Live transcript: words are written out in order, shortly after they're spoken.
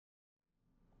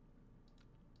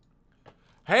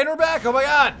Hey, and we're back. Oh my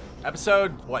god.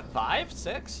 Episode, what, 5?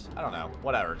 6? I don't know.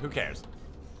 Whatever. Who cares?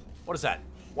 What is that?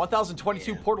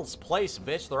 1022 Portals Place,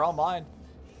 bitch. They're all mine.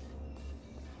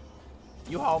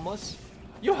 You homeless?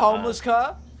 You homeless,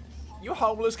 cuh? You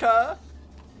homeless, cuh?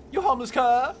 You homeless,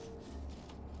 cuh?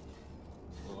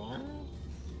 What?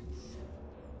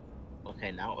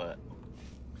 Okay, now what?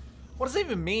 What does that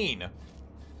even mean?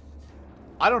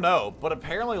 I don't know, but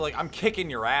apparently, like, I'm kicking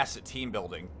your ass at team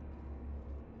building.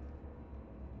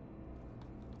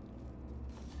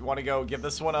 You want to go give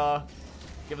this one a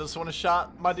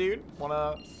shot, my dude?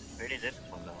 Wanna? We already did this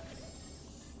one though.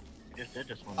 We just did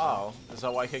this one. Oh, is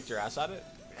that why I kicked your ass at it?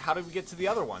 How did we get to the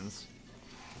other ones?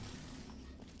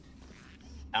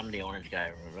 I'm the orange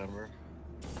guy, remember?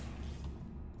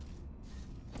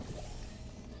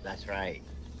 That's right.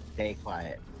 Stay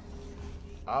quiet.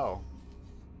 Oh.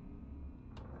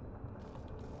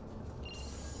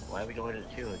 Why are we going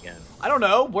to 2 again? I don't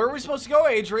know. Where are we supposed to go,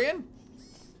 Adrian?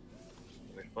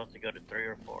 We're supposed to go to 3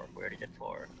 or 4. We already did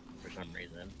 4 for some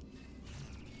reason.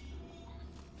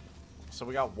 So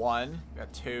we got 1, we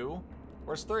got 2.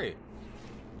 Where's 3?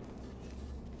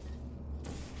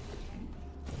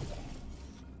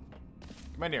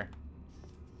 Come in here.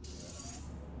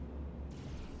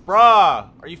 Bruh!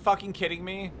 Are you fucking kidding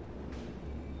me?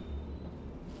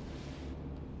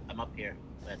 I'm up here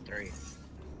at 3. You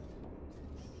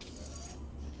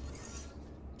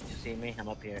see me? I'm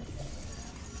up here.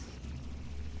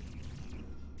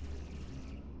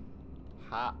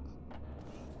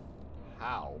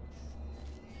 How?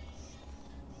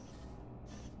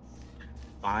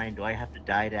 Fine, do I have to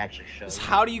die to actually show you?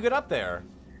 How do you get up there?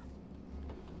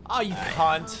 Oh, you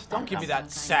cunt. Don't give me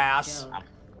that sass.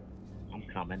 I'm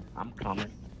coming. I'm coming.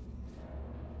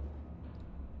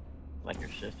 Like your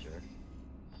sister.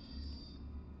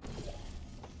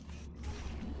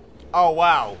 Oh,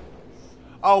 wow.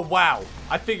 Oh, wow.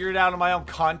 I figured it out on my own,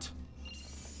 cunt.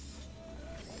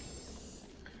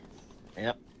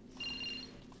 Yep.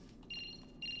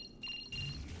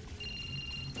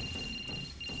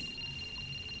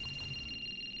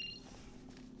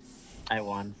 I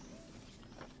won.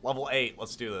 Level 8.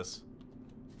 Let's do this.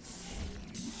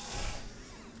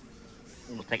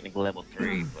 Well, technically level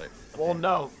 3, but... Okay. Well,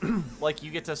 no. Like,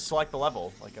 you get to select the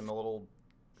level, like in the little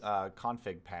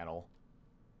config panel.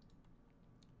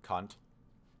 Cunt.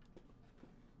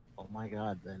 Oh my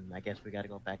god, then I guess we gotta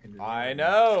go back into the I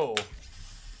know!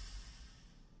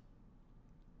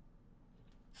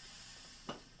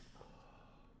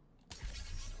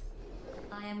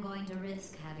 I am going to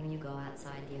risk having you go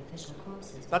outside the official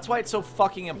courses. That's why it's so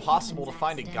fucking impossible to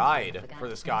find a guide for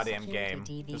this goddamn game.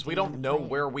 Because we don't know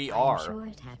where we are. Sure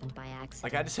it happened by accident.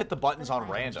 Like, I just hit the buttons on Why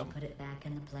don't you random. put it back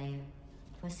in the player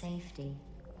for safety.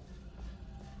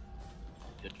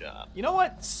 Good job. You know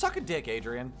what? Suck a dick,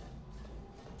 Adrian.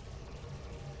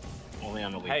 Only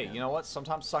on the weekend. Hey, you know what?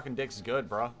 Sometimes sucking dick's good,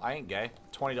 bro. I ain't gay.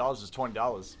 $20 is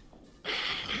 $20.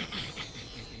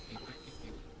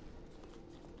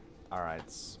 Alright.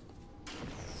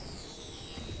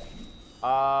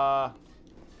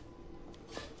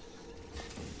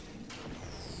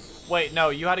 Wait, no,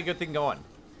 you had a good thing going.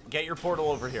 Get your portal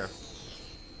over here.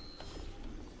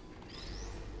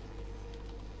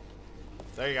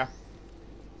 There you go.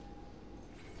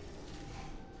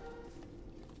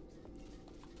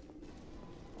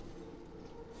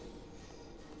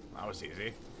 That was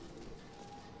easy.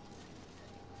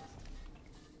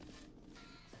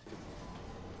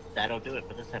 That'll do it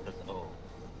for this episode. Oh.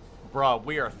 Bruh,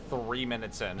 we are 3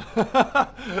 minutes in. Would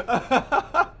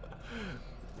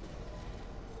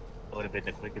have been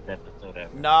the quickest episode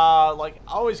ever. Nah, like,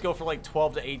 I always go for like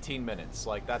 12 to 18 minutes.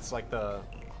 Like, that's like the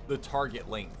target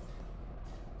length.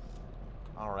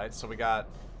 Alright, so we got...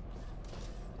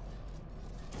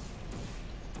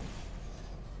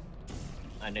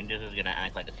 And then this is gonna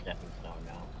act like a stepping stone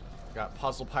now. Got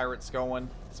puzzle pirates going.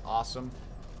 It's awesome.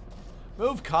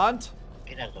 Move, cunt!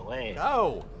 Get out of the way.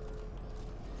 Go!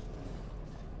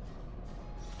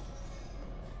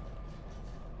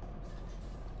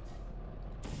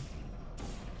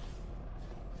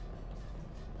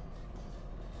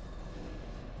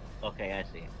 Okay, I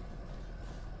see.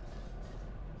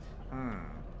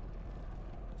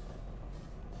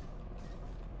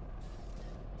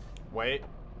 Wait.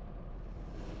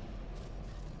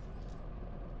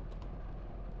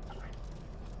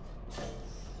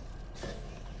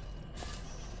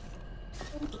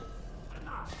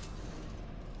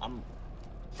 I'm...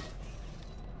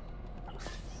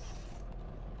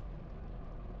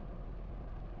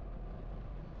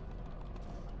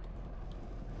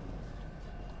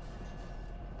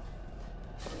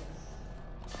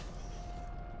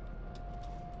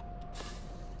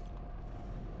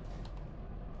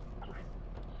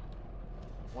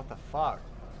 What the fuck?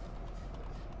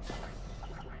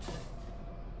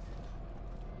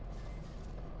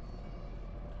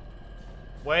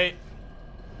 Wait.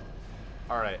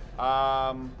 Alright,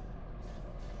 so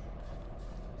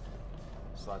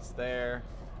that's there.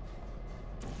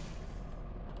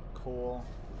 Cool.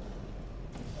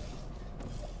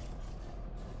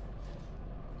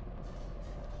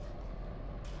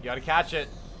 You gotta catch it.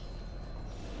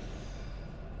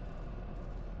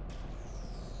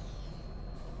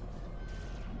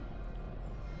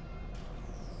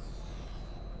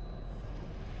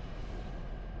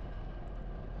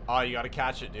 Oh, you gotta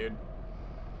catch it, dude.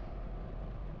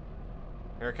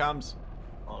 Here it comes.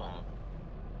 Hold on.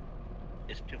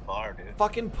 It's too far, dude.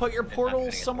 Fucking put your It's not portal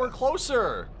gonna get somewhere far.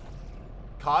 closer.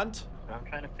 Cunt. I'm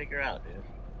trying to figure out, dude.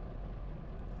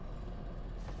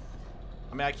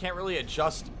 I mean, I can't really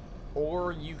adjust,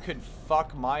 or you could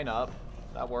fuck mine up.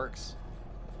 That works.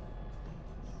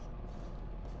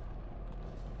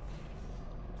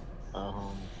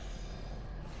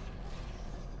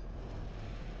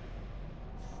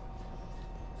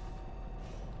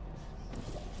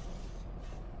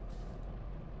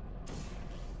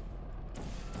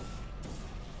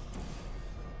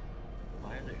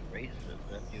 Why are they erases it?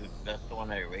 That dude, that's the one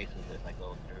that erases it if I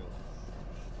go through.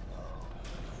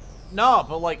 No,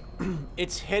 but like,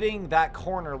 it's hitting that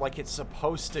corner like it's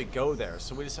supposed to go there.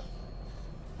 So we just...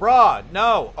 Bruh,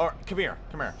 no! Or, come here,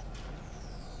 come here.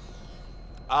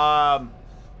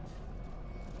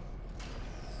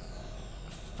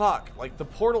 Fuck, like the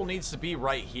portal needs to be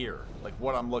right here. Like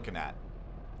what I'm looking at.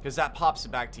 Because that pops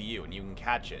it back to you and you can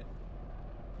catch it.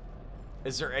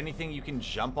 Is there anything you can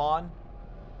jump on?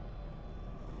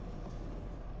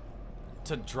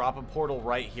 To drop a portal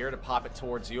right here to pop it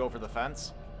towards you over the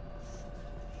fence?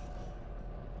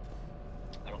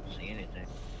 I don't see anything.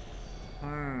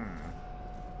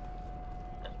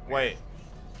 That's weird. Wait.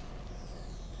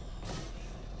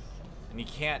 And you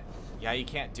can't... Yeah, you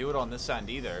can't do it on this end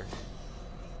either.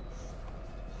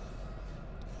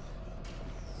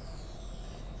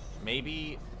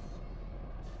 Maybe...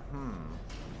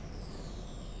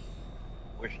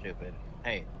 We're stupid.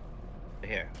 Hey,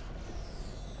 here.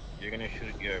 You're gonna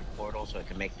shoot your portal so it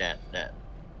can make that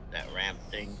ramp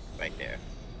thing right there.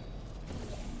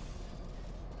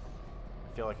 I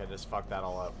feel like I just fucked that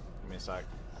all up. Give me a sec.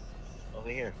 Over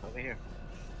here, over here.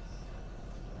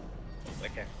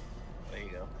 Right there. There you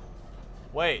go.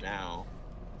 Wait. Now,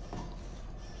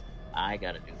 I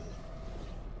gotta do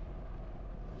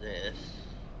this.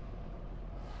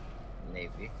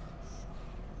 Maybe.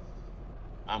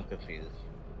 I'm confused.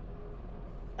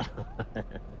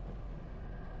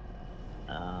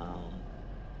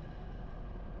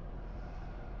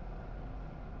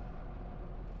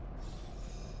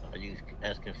 Are you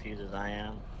as confused as I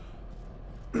am?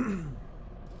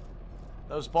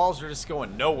 Those balls are just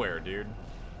going nowhere, dude.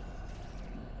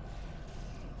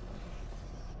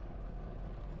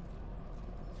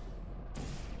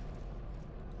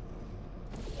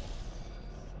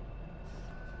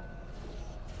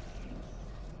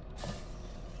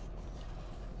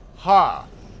 Ha!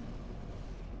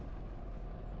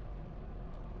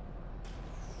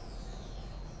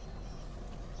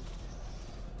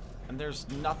 And there's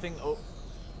nothing. Oh,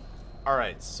 all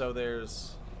right. So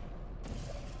there's.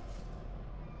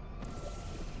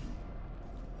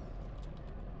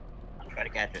 I'll try to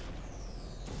catch it.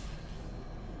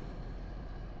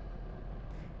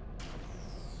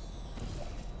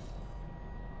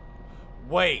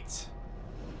 Wait.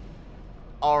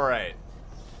 All right.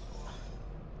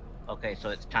 Okay, so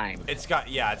it's timed. It's got.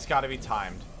 Yeah, it's got to be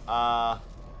timed.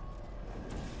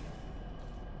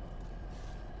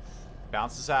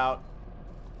 Bounces out.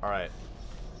 All right.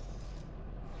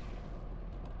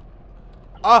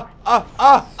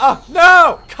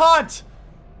 No! Cunt!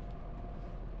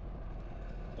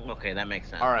 Okay, that makes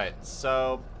sense. All right,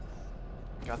 so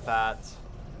got that.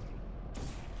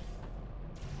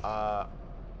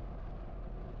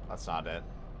 That's not it.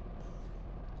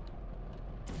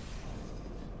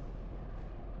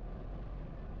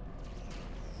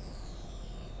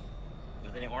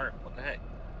 It didn't work. What the heck?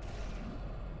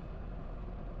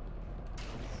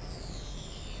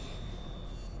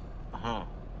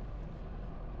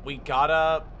 We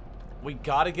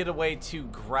gotta get a way to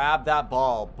grab that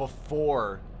ball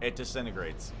before it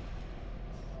disintegrates.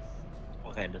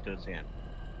 Okay, let's do it again.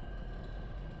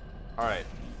 Alright.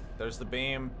 There's the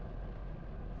beam.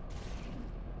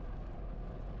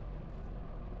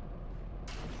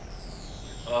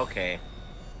 Okay.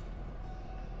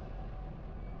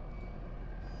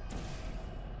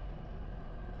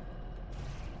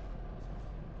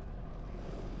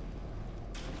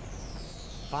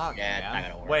 Fuck, Yeah, it's not man.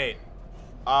 gonna work. Wait.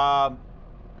 So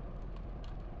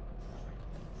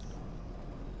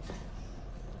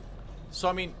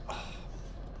I mean,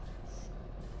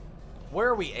 where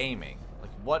are we aiming?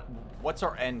 Like, what's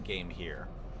our end game here?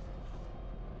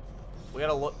 We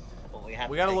gotta look. Well,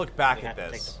 we gotta look back at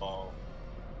this. Take the ball.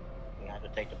 We have to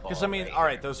take the ball. Because I mean, right all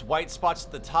right, here. those white spots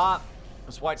at the top,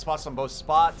 those white spots on both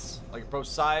spots, like both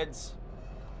sides.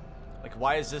 Like,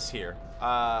 why is this here?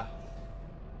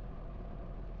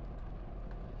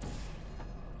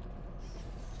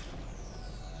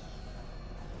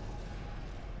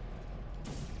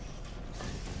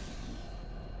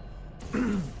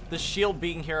 The shield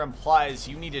being here implies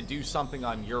you need to do something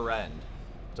on your end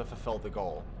to fulfill the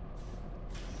goal.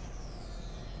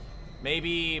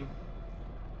 Maybe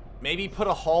put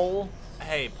a hole.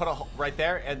 Hey, put a hole right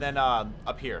there, and then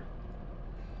up here,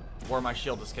 where my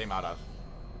shield just came out of.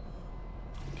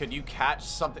 Could you catch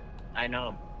something? I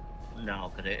know.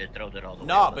 No, because it throws it all the way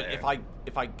No, over but there.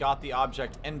 if I got the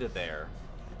object into there,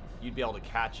 you'd be able to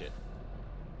catch it.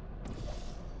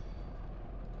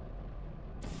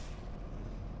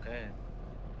 Okay.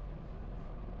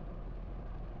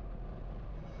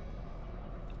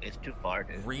 It's too far,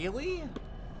 dude. Really?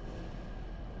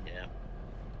 Yeah.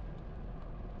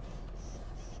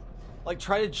 Like,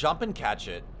 try to jump and catch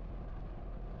it.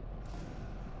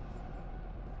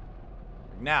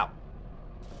 Now.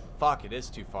 Fuck, it is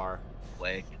too far.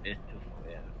 Wait, it's too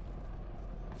far, yeah.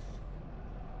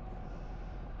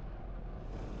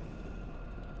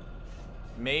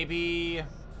 Maybe...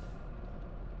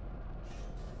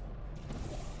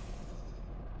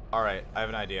 Alright, I have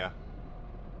an idea.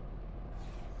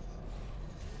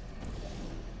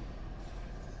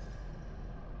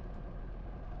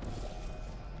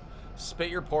 Spit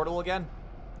your portal again.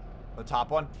 The top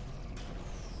one.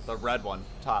 The red one.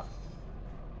 Top.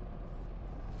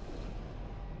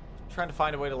 Trying to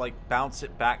find a way to, like, bounce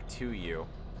it back to you.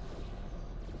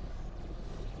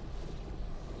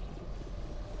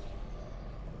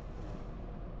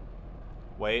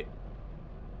 Wait.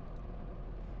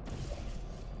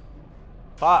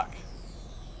 Fuck.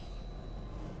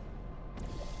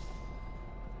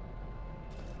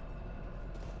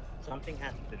 Something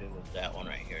has to do with that one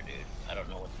right here, dude. I don't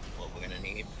know what we're gonna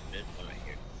need. This one right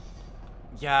here.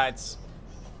 Yeah, it's...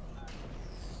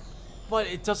 But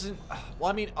it doesn't...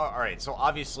 Well, I mean, alright, so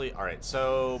obviously... Alright,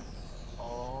 so...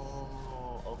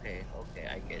 Oh, okay,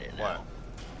 I get it now.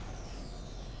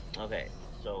 What? Okay,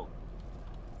 so...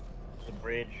 The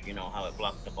bridge, you know how it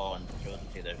blocks the ball and throws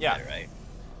it to the Yeah. side, right?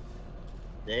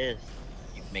 This,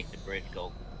 you make the bridge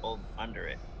go under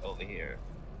it, over here.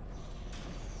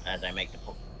 As I make the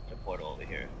portal over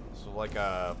here. So like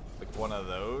one of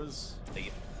those? So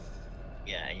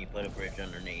yeah, and you put a bridge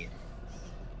underneath.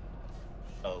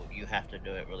 So you have to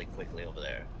do it really quickly over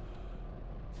there.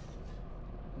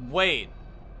 Wait.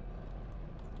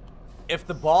 If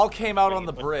the ball came out So on you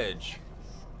the put- bridge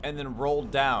and then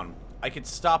rolled down, I could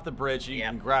stop the bridge and you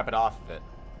Yep. can grab it off of it.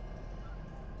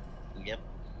 Yep.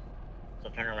 So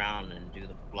turn around and do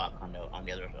the block on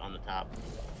the top.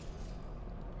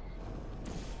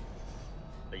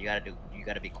 But you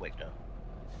gotta be quick though.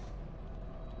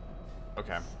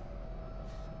 Okay.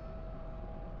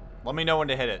 Let me know when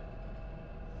to hit it.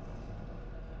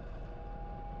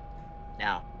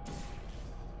 Now.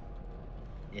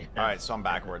 Yeah. Alright, so I'm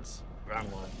backwards.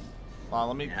 Wrong one. Well,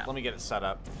 let me Yeah. get it set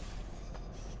up.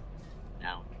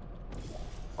 Now.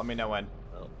 Let me know when.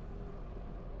 Oh.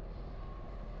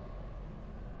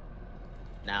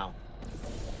 Now.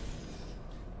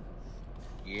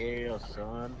 Yeah,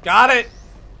 son. Got it!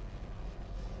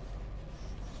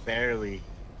 Barely.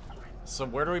 So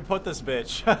where do we put this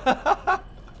bitch?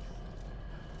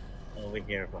 Over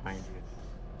here behind you.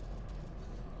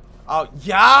 Oh,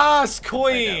 yes,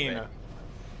 queen! Right.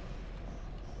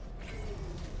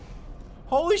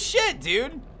 Holy shit,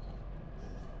 dude!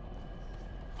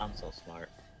 I'm so smart.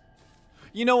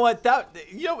 You know what?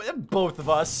 Both of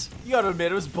us. You gotta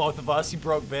admit, it was both of us, you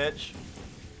broke bitch.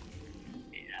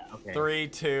 Yeah, okay. 3,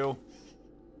 2.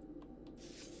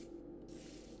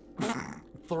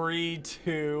 3,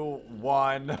 2,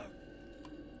 1.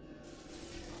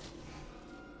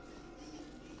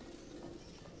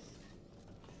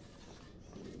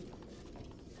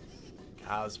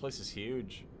 God, this place is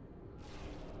huge.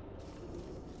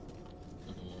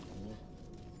 Mhm.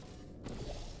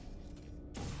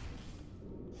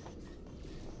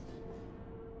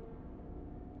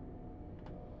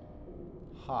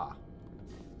 Huh.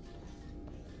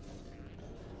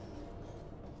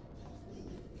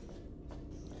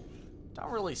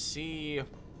 Don't really see a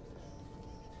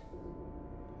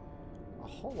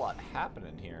whole lot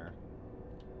happening here.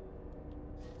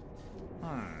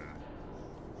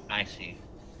 I see.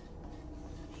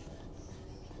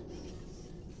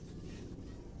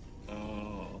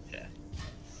 Oh, okay.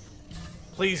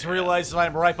 Please realize that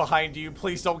I'm right behind you.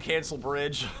 Please don't cancel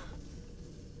bridge.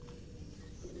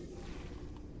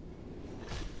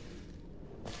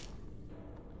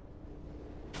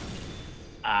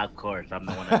 Of course, I'm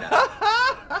the one that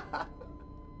died.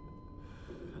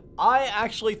 I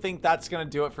actually think that's going to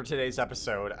do it for today's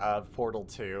episode of Portal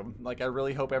 2. Like, I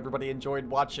really hope everybody enjoyed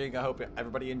watching. I hope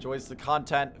everybody enjoys the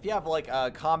content. If you have, like, a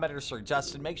comment or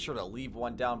suggestion, make sure to leave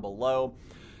one down below.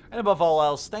 And above all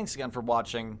else, thanks again for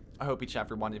watching. I hope each and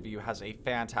every one of you has a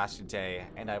fantastic day,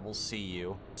 and I will see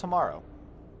you tomorrow.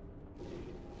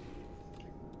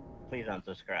 Please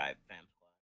unsubscribe, fam.